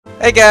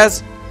Hey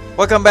guys,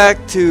 welcome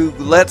back to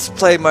Let's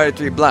Play Mario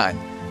 3 Blind.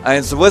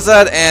 I'm the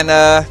Wizard,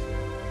 and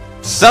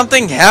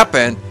something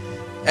happened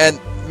and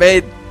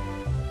made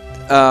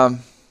I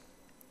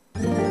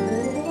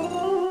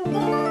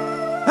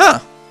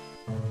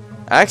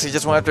actually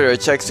just went up there to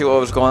check see what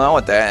was going on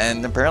with that,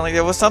 and apparently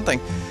there was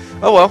something.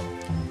 Oh well.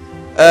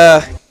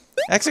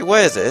 Actually,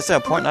 what is it? Is it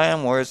an important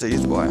item or is it a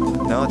usable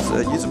item? No, it's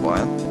a usable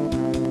item.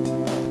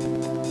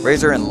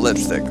 Razor and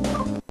lipstick.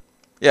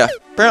 Yeah,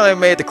 apparently it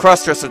made the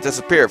cross-dresser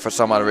disappear for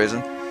some odd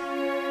reason.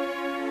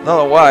 Don't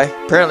know why.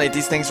 Apparently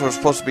these things were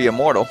supposed to be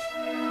immortal.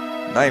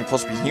 Not even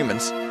supposed to be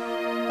humans.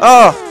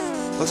 Oh!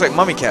 Looks like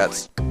mummy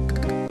cats.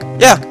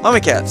 Yeah,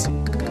 mummy cats.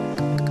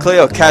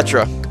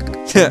 Cleopatra.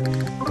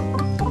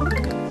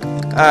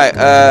 Alright,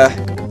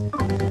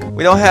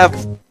 we don't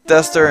have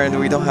Duster and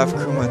we don't have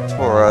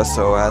Kumatora,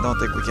 so I don't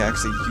think we can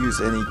actually use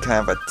any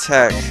kind of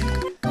attack.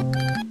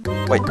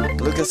 Wait,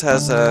 Lucas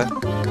has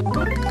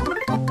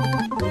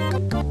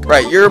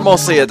right, you're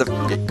mostly you're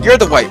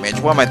the white mage.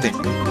 What am I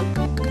thinking?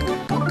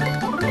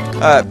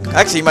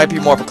 Actually, you might be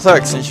more of a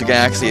cleric since you can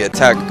actually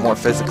attack more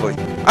physically.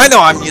 I know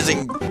I'm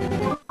using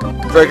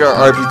regular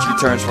RPG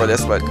terms for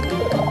this, but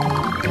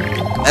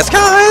that's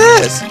kind of how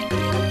it is.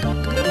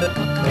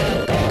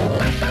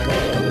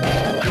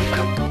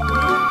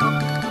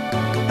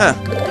 Huh?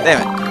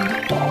 Damn it!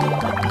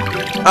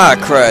 Ah,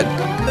 crud!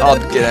 I'll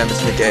get him,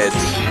 Mr. Gage.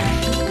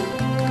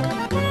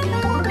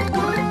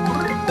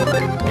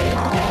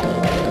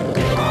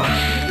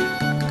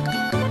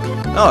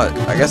 Oh,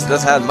 I guess it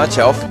doesn't have much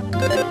health.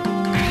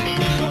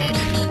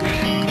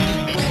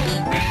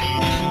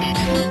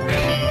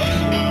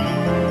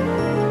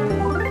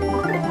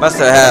 Must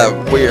have had a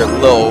weird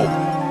little...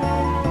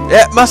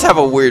 Yeah, it must have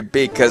a weird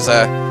beak, because,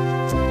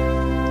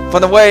 from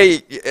the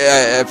way,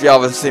 if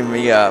y'all have seen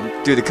me,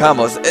 do the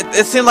combos,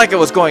 it seemed like it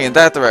was going in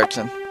that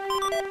direction.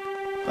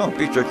 Oh,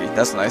 beef jerky,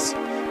 that's nice.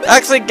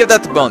 Actually, give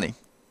that to Boney.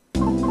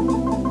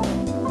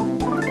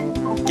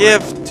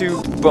 Give to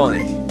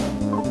Boney.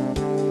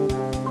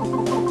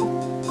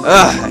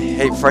 Ugh, I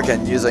hate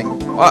freaking using...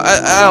 Well,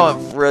 I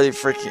don't really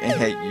freaking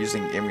hate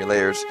using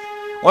emulators.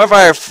 Whenever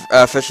I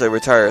officially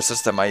retire a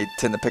system, I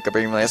tend to pick up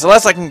emulators,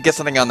 unless I can get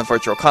something on the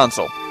virtual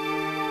console.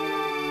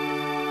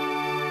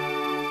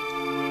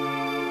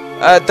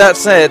 That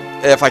said,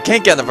 if I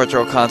can't get on the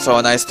virtual console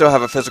and I still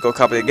have a physical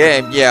copy of the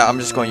game, yeah, I'm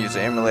just going to use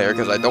the emulator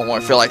because I don't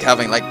want to feel like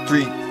having like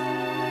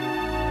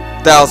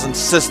 3,000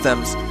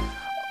 systems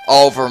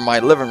all over my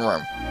living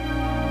room.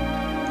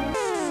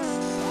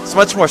 It's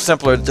much more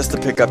simpler just to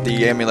pick up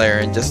the emulator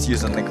and just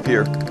use it on the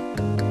computer.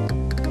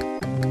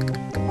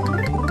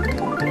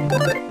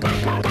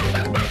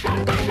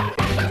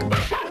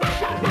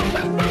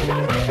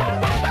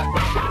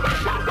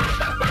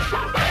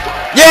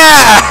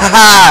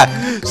 Yeah!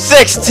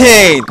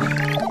 16!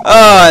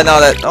 Oh, and all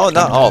that. Oh,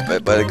 not all of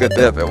it, but a good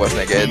bit of it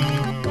wasn't good.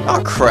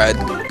 Oh, crud.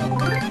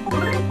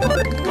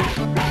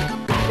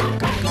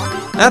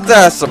 Not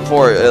that I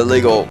support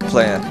illegal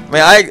playing. I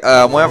mean,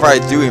 whenever I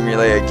do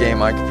emulate a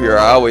game on a computer,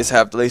 I always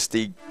have at least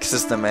the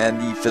system and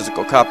the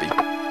physical copy.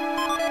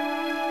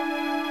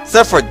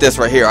 Except for this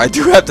right here, I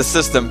do have the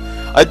system.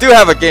 I do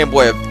have a Game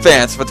Boy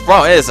Advance, but the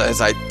problem is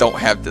I don't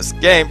have this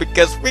game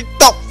because we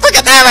don't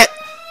freaking have it!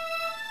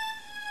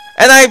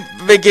 And I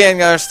began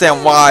to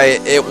understand why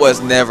it was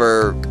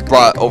never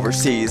brought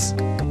overseas.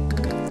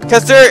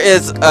 Because there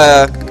is,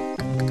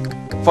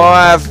 from what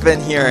I've been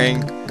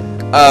hearing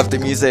of the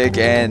music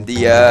and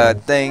the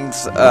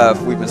things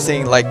we've been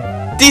seeing, like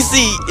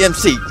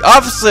DCMC,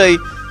 obviously,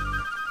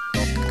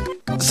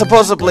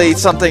 supposedly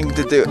something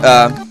to do,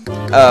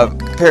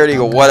 parody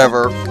or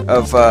whatever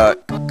of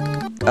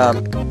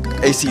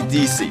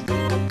AC/DC,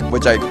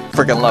 which I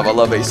freaking love. I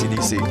love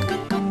AC/DC.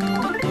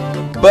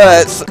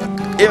 But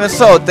even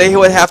so, they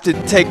would have to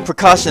take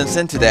precautions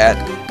into that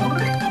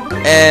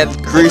and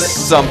grease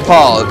some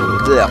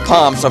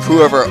palms of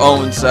whoever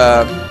owns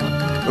the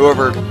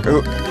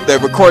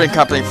recording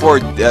company for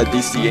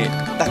AC/DC.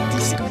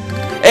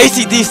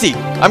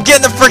 I'm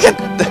getting the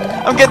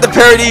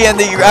parody and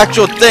the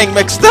actual thing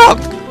mixed up.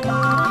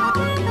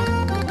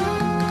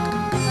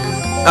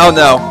 Oh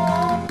no,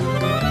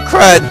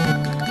 crud!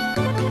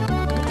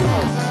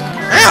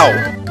 Ow!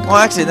 Well,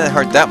 actually, it didn't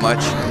hurt that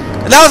much,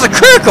 and that was a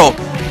critical.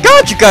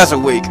 God, you guys are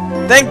weak.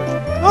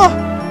 Oh.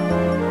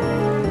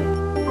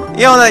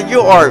 You know that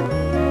you are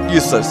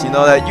useless. You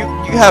know that you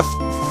have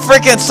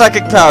freaking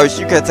psychic powers.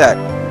 You can attack.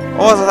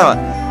 What was that one?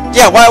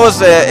 Yeah, why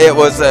was it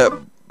was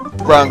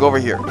wrong over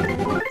here?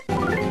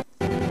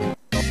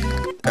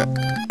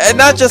 And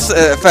not just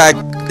the fact,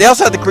 they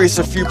also had to grease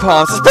a few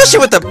palms, especially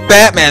with the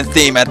Batman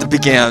theme at the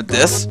beginning of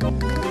this.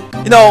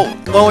 You know,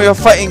 when we were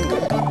fighting,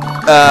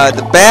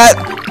 the Bat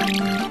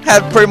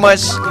had pretty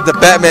much the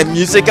Batman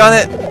music on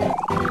it.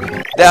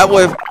 That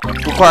would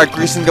require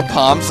greasing the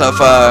palms of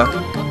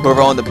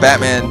whoever owned the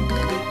Batman,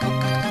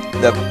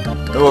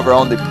 whoever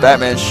owned the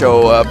Batman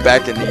show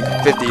back in the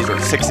 50s or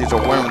 60s or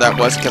whenever that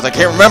was, because I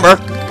can't remember.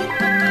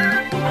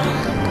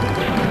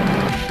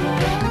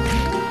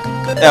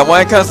 Yeah,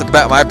 when it comes to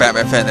my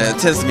Batman fan, it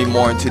tends to be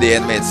more into the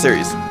animated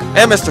series.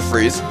 And Mr.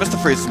 Freeze. Mr.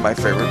 Freeze is my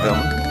favorite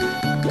villain,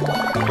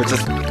 which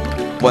is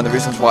one of the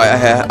reasons why I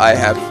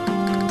have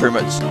pretty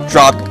much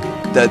dropped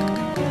the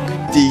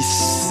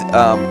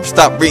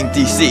stopped reading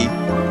DC.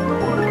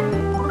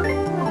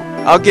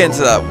 I'll get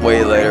into that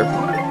way later.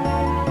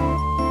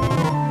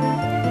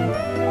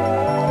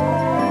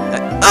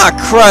 Ah,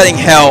 cruding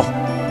hell!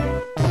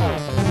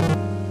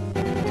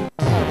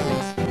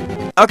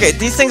 Okay,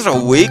 these things are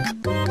weak,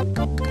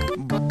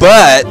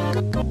 but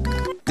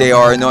they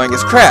are annoying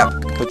as crap.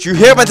 But you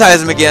hypnotize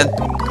them again.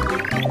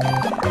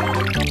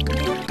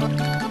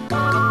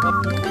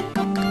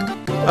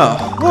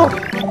 Oh.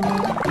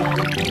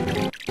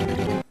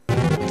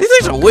 These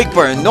things are weak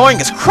but annoying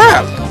as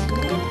crap.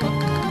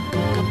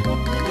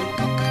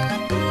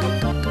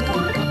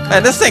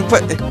 Man, this thing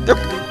put...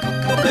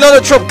 You know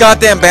the trope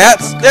goddamn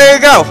bats? There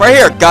you go, right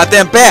here,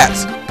 goddamn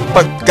bats.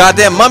 But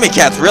goddamn mummy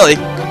cats, really.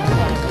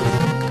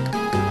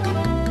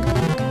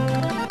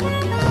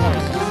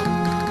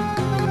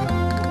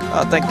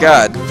 Oh, thank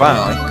God,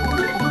 finally.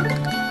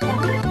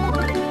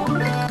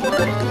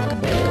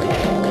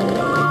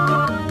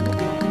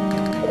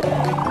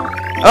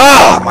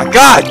 Oh my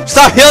God!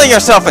 Stop healing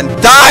yourself and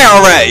die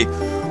already!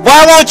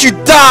 Why won't you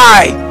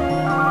die?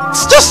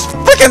 Just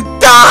freaking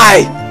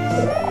die!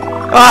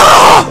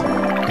 Ah!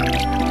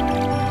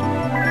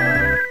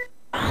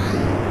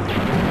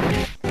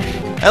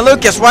 And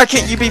Lucas, why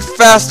can't you be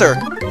faster?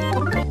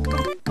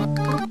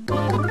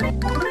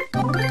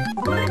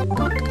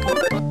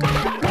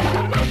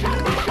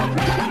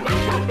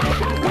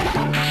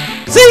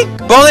 See?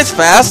 Bonnie's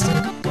fast!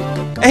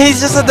 And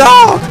he's just a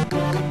dog!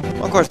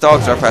 Well, of course,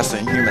 dogs are faster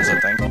than humans, I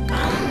think.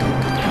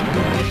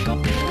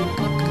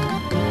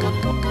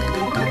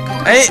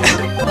 Hey,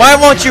 why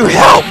won't you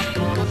help?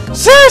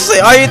 Seriously,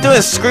 all you do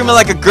is screaming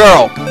like a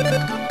girl.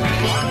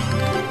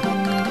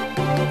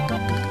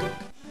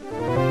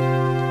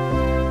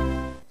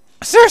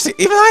 Seriously,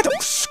 even I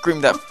don't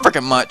scream that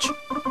freaking much.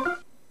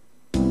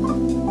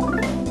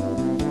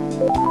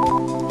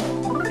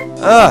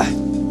 Ugh,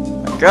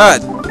 my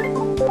God.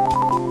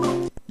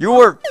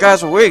 You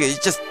guys are weak. It's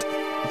just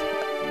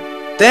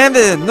damn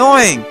it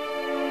annoying.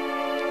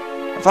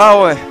 If I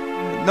were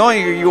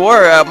knowing you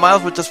were, I might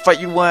as well just fight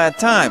you one at a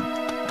time.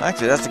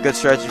 Actually, that's a good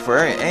strategy for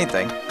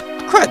anything.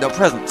 Crap, no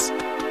presents.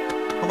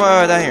 What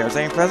about down here? Is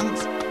there any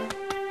presents?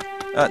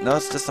 No,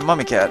 it's just a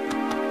mummy cat.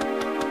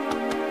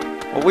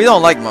 Well, we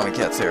don't like mummy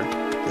cats here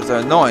because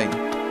they're annoying.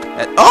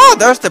 And oh,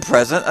 there's the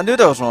present. I knew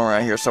there was one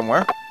around here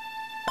somewhere.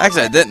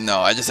 Actually, I didn't know.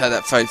 I just had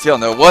that funny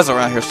feeling there was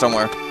around here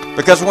somewhere.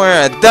 Because we're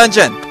in a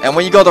dungeon, and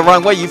when you go the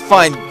wrong way, you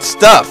find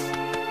stuff.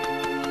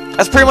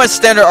 That's pretty much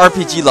standard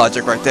RPG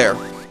logic right there.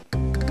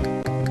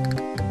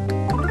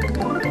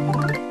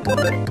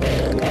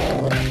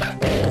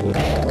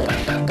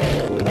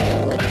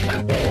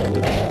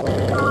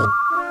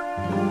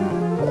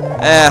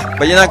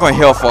 But you're not going to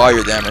heal for all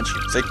your damage.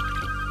 See?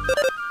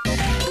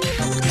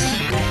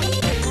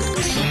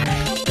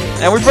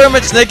 And we pretty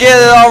much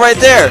negated it all right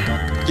there.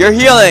 Your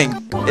healing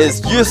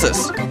is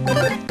useless.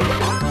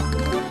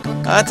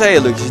 I tell you,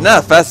 Luke, he's not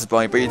as fast as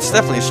Bonnie, but he's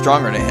definitely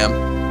stronger than him.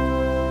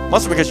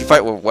 Mostly because you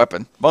fight with a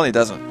weapon. Bonnie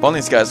doesn't.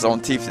 Bonnie's got his own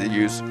teeth to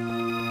use.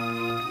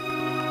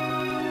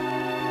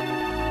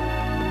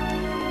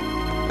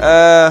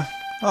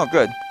 Oh,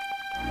 good.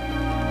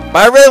 But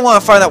I really want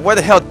to find out where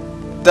the hell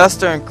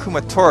Duster and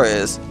Kumatora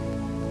is.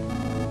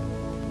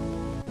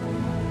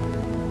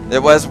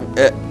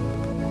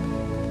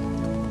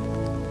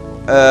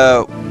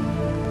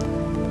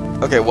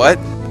 Okay, what?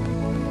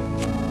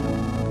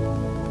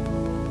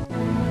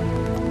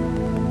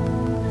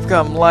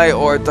 Become light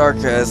or dark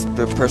as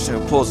the person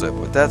who pulls it.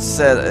 With that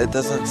said, I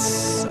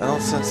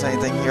don't sense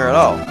anything here at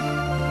all.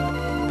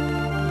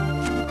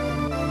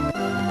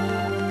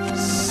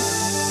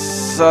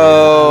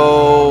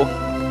 So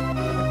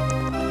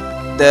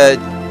the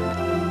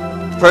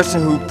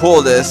person who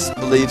pulled this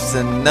believes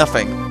in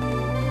nothing.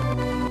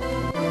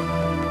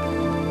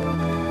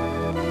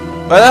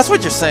 But that's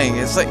what you're saying.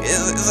 It's like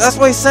that's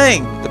what he's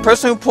saying. The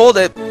person who pulled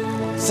it,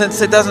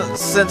 since it doesn't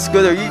sense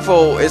good or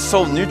evil, is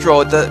so neutral.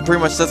 It pretty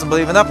much doesn't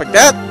believe in nothing.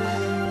 That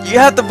you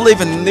have to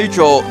believe in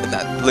neutral,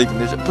 not believe in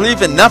neutral,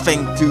 believe in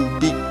nothing to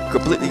be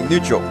completely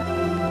neutral.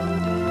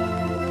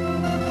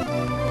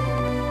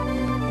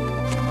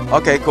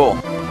 Okay, cool.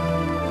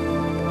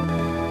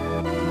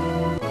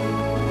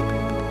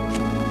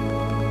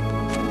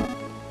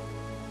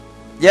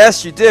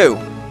 Yes, you do.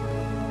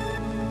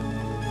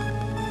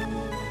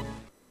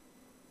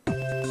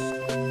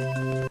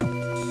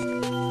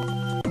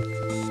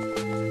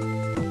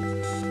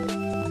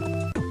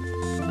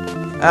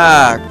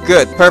 Ah,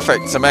 good,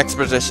 perfect, some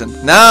exposition.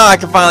 Now I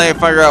can finally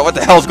figure out what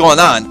the hell's going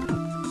on.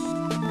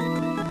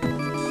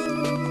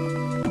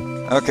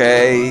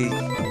 Okay.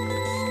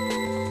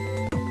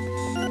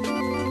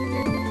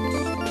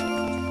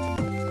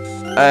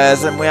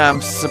 As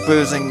I'm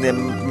supposing the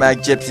mag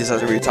gypsies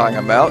that we were talking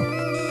about.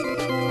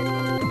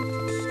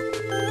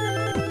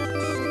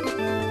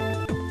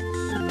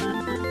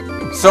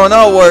 So in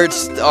other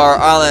words, our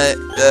island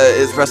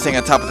is resting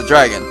on top of the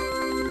dragon.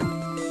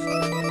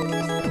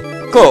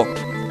 Cool.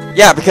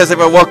 Yeah, because if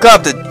I woke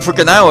up, the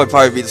freaking island would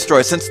probably be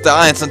destroyed since the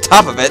island's on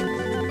top of it.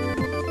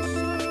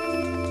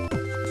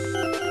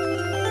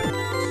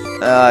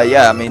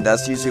 Yeah, I mean,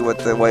 that's usually what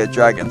the way of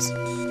dragons.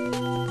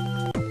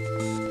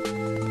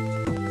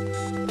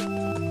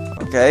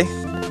 Okay.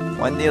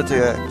 One needle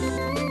to...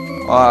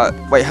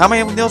 wait, how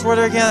many needles were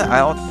there again? I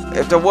don't...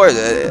 If there were...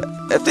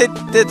 if they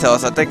did tell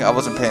us, I think I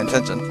wasn't paying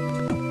attention.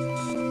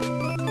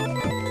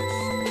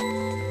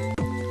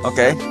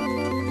 Okay.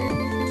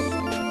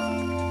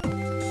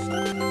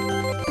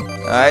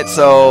 Alright,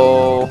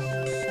 so...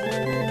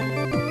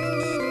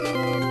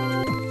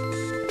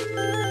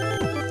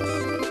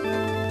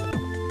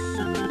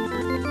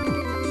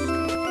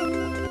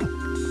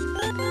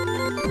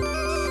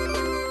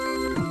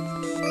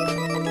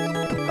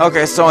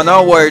 Okay, so in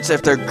other words,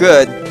 if they're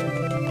good,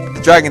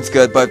 the dragon's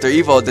good, but if they're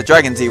evil, the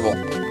dragon's evil.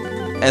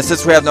 And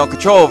since we have no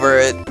control over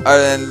it,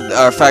 other than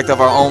our fact of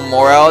our own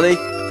morality,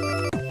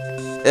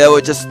 it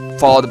would just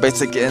follow the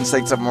basic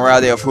instincts of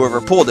morality of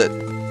whoever pulled it.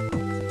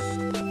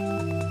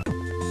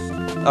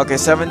 Okay,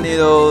 7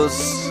 needles.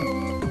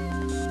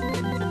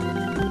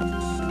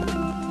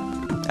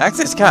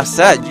 Actually, it's kind of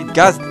sad. You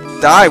guys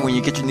die when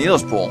you get your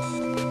needles pulled.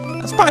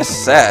 That's probably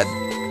sad.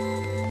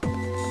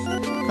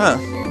 Huh.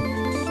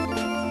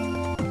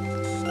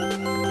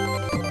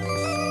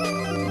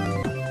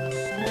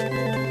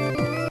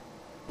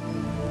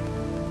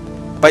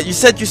 But you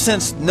said you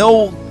sensed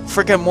no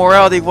freaking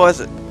morality, was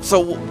it?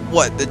 So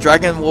what? The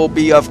dragon will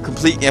be of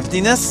complete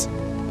emptiness?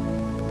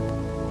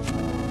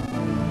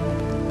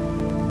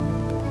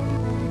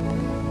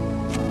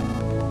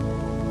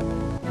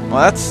 Well,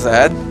 that's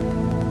sad.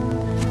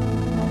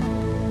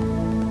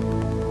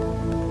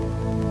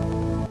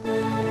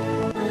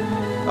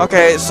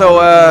 Okay, so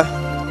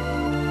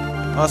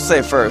I'll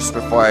say first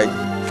before I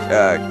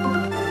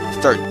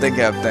start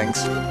thinking of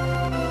things.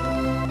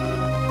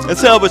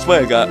 Let's see how much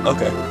money I got.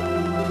 Okay.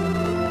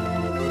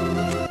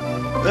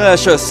 I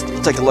should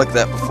take a look at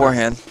that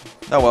beforehand.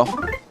 Oh well.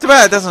 Too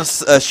bad it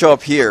doesn't show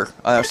up here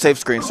on our save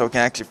screen so we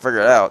can actually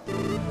figure it out.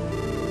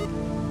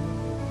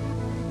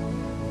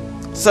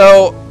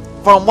 So,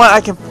 from what I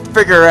can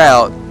figure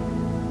out,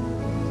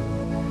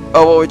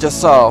 what we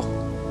just saw,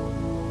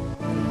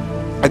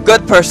 a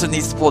good person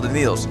needs to pull the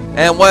needles.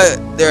 And what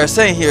they're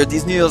saying here,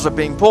 these needles are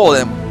being pulled,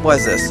 and what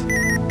is this?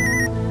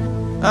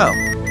 Oh.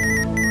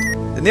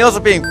 The needles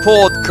are being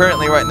pulled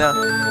currently right now.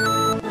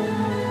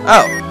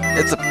 Oh,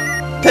 it's a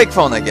pig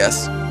phone, I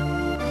guess.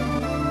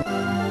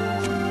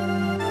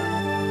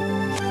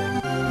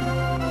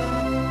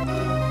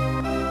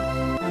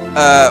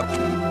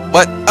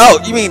 What? Oh,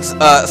 you mean,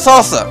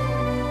 Salsa.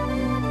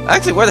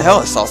 Actually, where the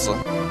hell is Salsa?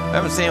 I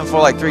haven't seen him for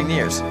like 3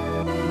 years.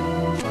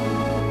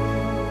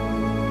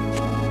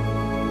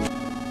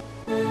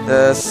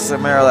 The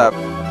Samara Lab.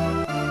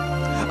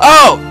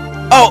 Oh!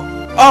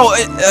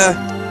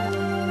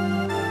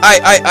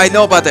 I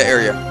know about that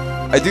area.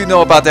 I do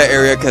know about that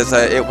area because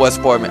it was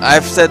for me.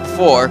 I've said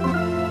before.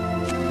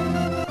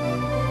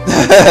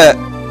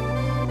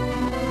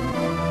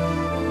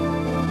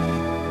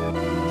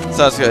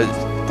 Sounds good.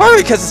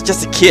 Probably because it's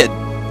just a kid.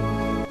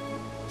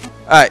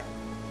 Alright.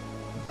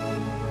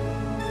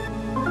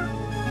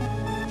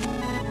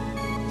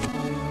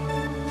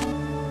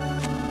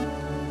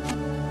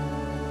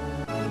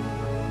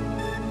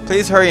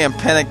 Please hurry and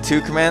panic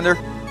too, Commander.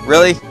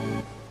 Really?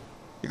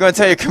 You're going to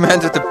tell your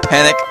commander to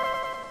panic?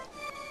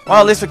 Well,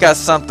 at least we got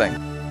something.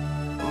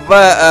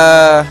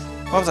 But,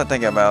 what was I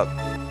thinking about?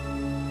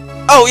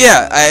 Oh,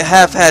 yeah, I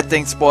have had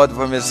things spoiled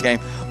from this game.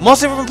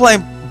 Mostly from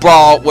playing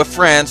Brawl with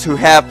friends who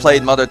have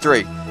played Mother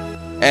 3.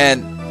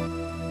 And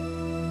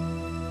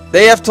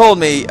they have told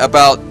me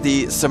about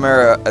the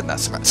Samara... not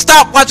Samara.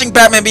 Stop watching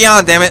Batman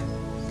Beyond, damn it!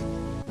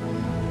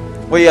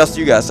 What else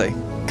do you guys say?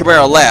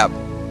 Chimera Lab.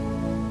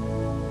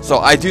 So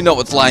I do know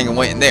what's lying in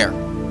wait in there.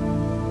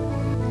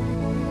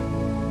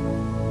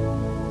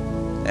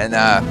 And,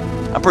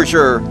 I'm pretty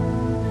sure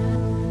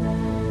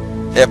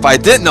if I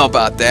didn't know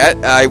about that,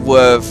 I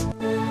would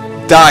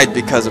have died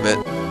because of it.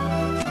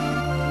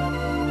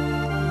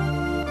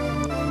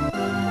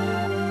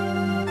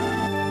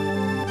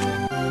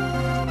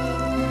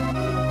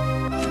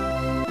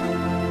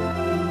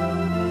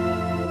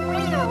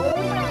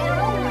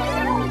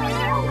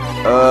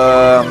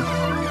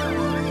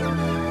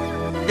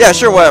 Yeah,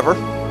 sure, whatever.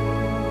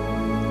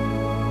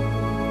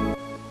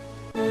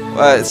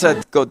 But it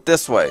said go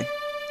this way.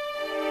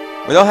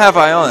 We don't have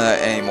Iona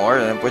anymore,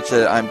 which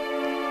I'm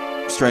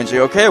strangely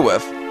okay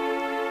with.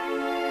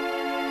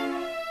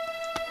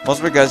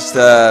 Mostly because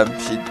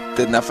she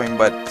did nothing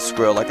but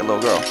squeal like a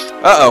little girl.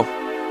 Uh-oh.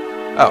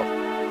 Oh!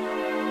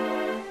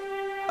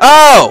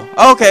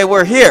 Oh! Okay,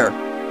 we're here.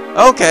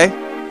 Okay.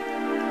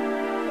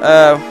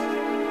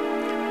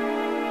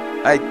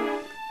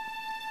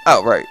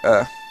 Oh, right.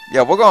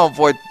 Yeah, we're going to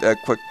avoid a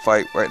quick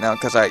fight right now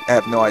because I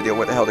have no idea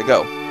where the hell to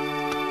go.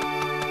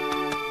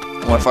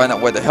 I want to find out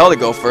where the hell to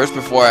go first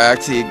before I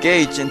actually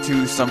engage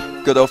into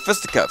some good old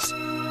fisticuffs.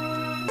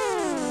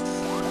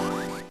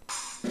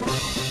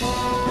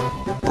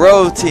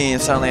 Bro team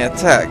suddenly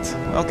attacked.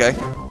 Okay.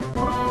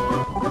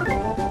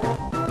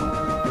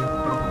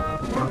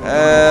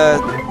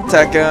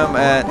 Attack him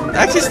and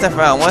actually sniff him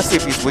out. I want to see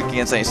if he's weak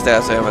against any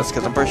stats enemies,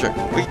 because I'm pretty sure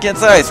weak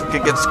against ice, weak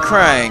against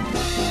crying.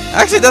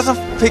 Actually, doesn't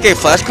PK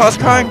Flash cause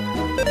crying?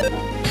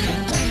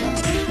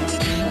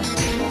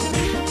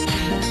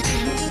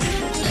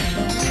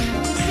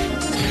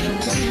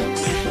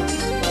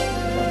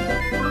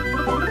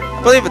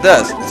 I believe it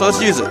does, so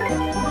let's use it.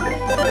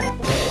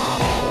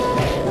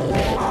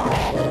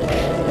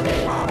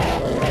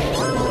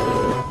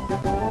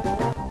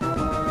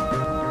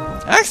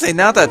 Actually,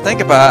 now that I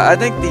think about it, I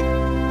think the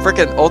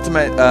freaking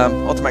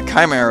ultimate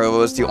Chimera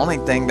was the only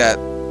thing that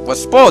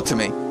was spoiled to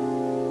me.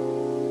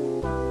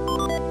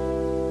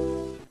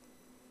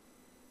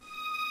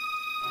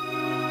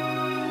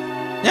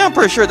 Yeah, I'm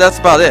pretty sure that's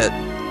about it.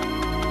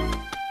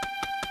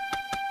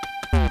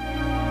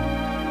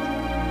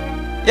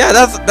 Yeah,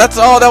 that's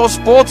all that was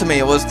spoiled to me.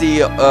 It was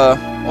the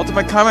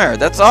ultimate Chimera.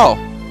 That's all.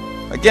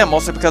 Again,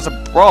 mostly because of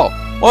Brawl.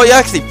 Well, you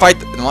actually fight.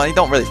 Well, you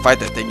don't really fight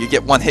that thing. You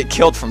get one hit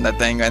killed from that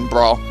thing and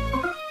Brawl.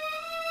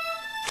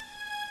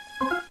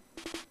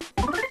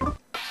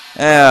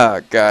 Oh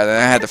god, and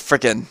I had to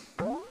frickin'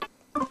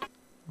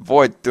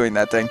 avoid doing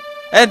that thing.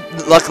 And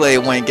luckily,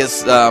 when it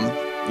gets you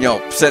know,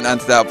 sent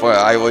onto that point,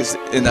 I always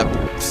end up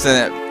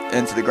sending it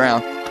into the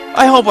ground.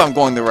 I hope I'm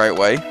going the right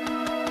way.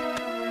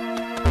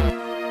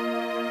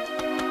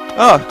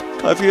 Oh,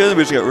 a few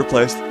enemies got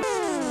replaced.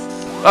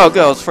 Oh god,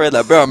 I was afraid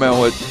that Brownie Brown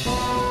would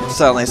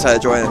suddenly decide to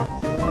join in.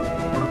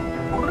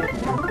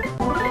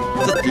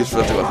 Just use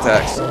for the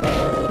attacks.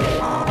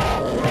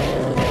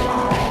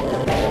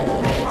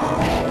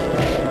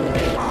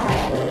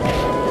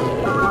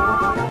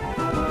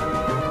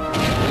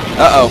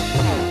 Uh-oh.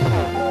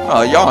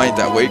 Oh, y'all ain't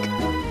that weak.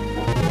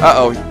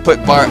 Uh-oh,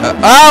 put bar...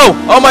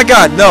 oh! Oh my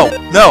god, no!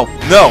 No!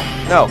 No!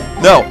 No!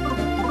 No!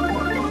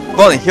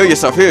 Bonnie, heal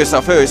yourself, heal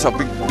yourself, heal yourself.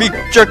 Be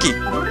jerky!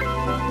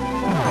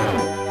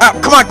 Ah,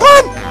 come on, come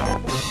on!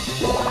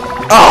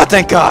 Oh,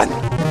 thank god!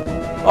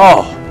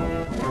 Oh.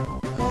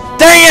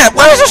 Dang it!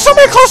 Why is there so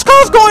many close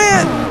calls going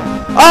in?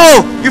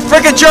 Oh! You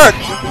freaking jerk!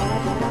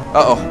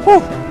 Uh-oh. Whew.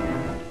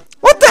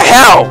 What the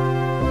hell?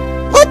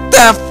 What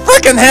the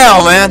freaking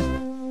hell, man?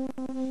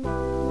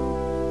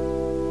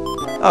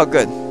 Oh,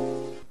 good.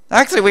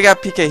 Actually, we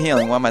got PK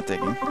healing. What am I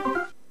thinking?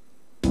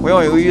 We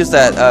use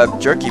that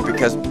jerky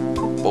because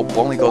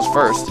only goes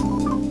first.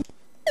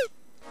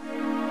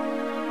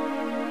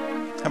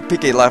 And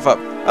PK life up.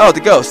 Oh,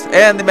 the ghost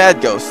and the mad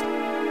ghost.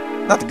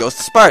 Not the ghost,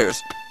 the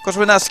spiders. Of course,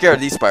 we're not scared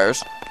of these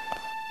spiders.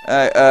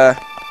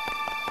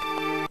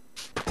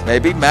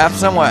 Maybe map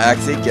someone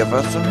actually give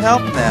us some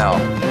help now.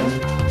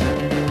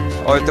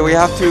 Or do we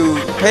have to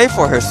pay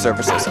for her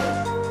services?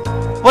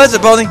 What is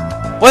it, Bonnie?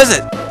 What is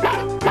it?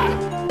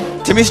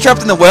 Timmy's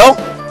trapped in the well?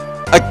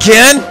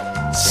 Again?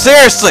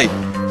 Seriously,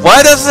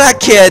 why does that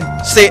kid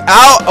stay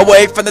out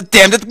away from the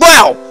damned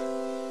well?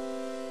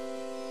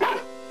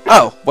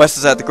 Oh, Wes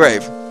is at the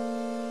grave.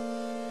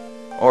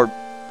 Or,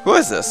 who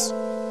is this?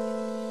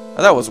 I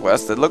thought it was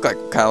Wes. It looked like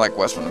kind of like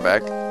Wes from the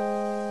back.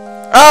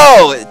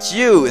 Oh, it's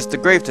you. It's the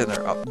grave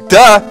tender. Oh,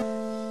 duh.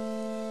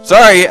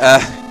 Sorry,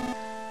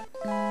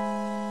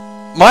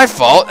 my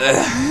fault.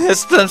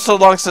 It's been so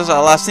long since I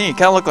last seen you.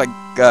 Kind of look like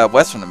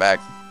Wes from the back.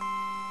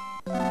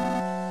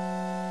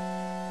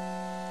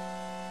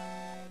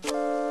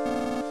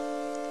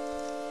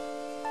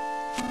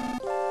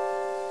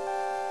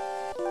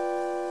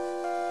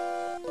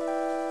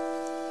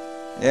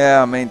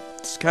 Yeah, I mean,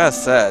 it's kind of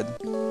sad.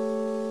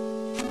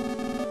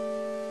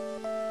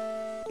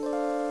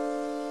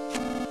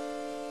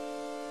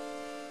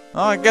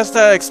 Well, I guess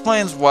that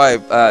explains why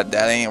Dad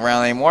ain't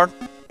around anymore.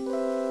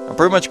 I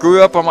pretty much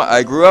grew up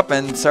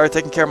and started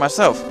taking care of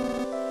myself.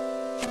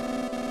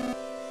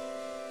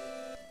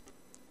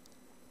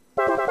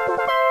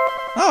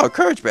 Oh, a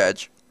courage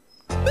badge.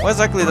 What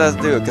exactly does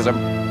it do? Because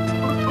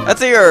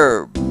that's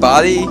your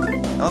body.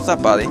 No, it's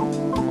not body.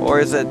 Or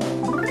is it?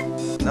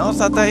 No, it's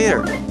not that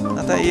either.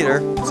 Not that either.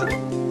 Is it?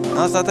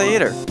 No, it's not that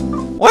either.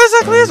 What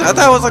exactly is it? I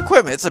thought it was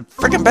equipment. It's a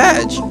freaking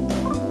badge.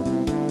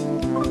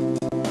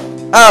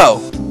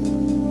 Oh.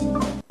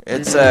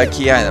 It's a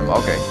key item.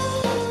 Okay.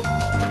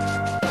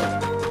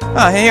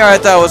 Oh, here I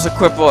thought it was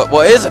equipable.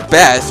 Well, it is a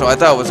badge, so I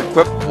thought it was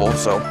equipable,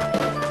 so.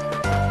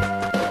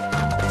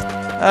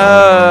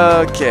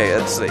 Okay,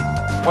 let's see.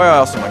 Where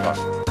else am I going?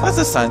 What does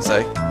this sign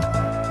say?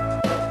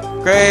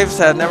 Graves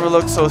had never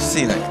looked so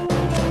scenic.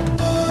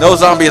 No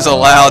zombies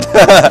allowed.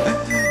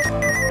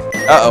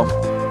 Uh-oh.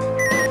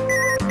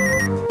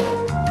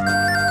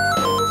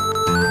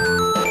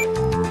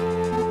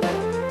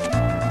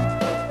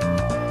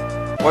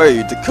 Where are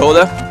you,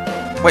 Dakota?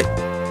 Wait,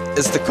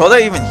 is Dakota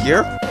even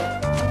here?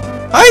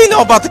 How do you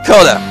know about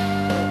Dakota?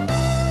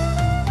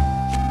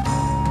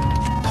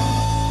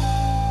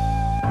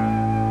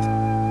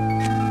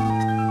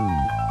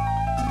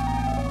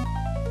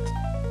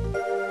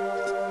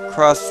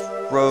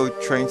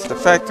 Crossroad trains to the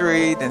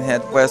factory, then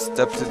head west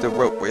up to the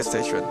roadway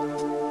station.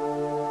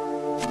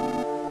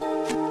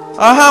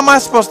 How am I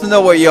supposed to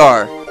know where you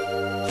are?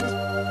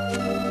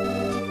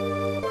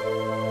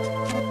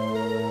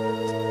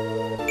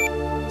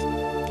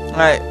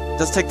 Alright,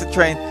 just take the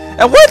train.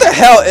 And where the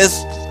hell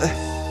is...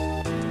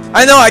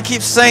 I know I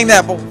keep saying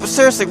that, but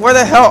seriously, where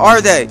the hell are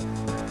they?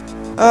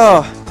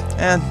 Oh,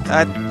 and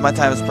my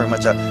time is pretty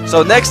much up.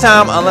 So next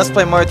time on Let's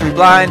Play Mario 3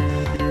 Blind,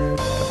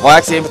 well,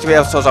 actually in between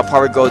episodes, I'll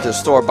probably go to the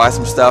store, buy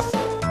some stuff,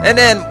 and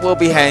then we'll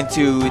be heading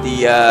to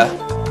the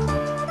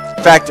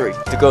factory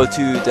to go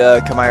to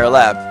the Chimera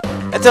lab.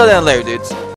 Until then, later, dudes.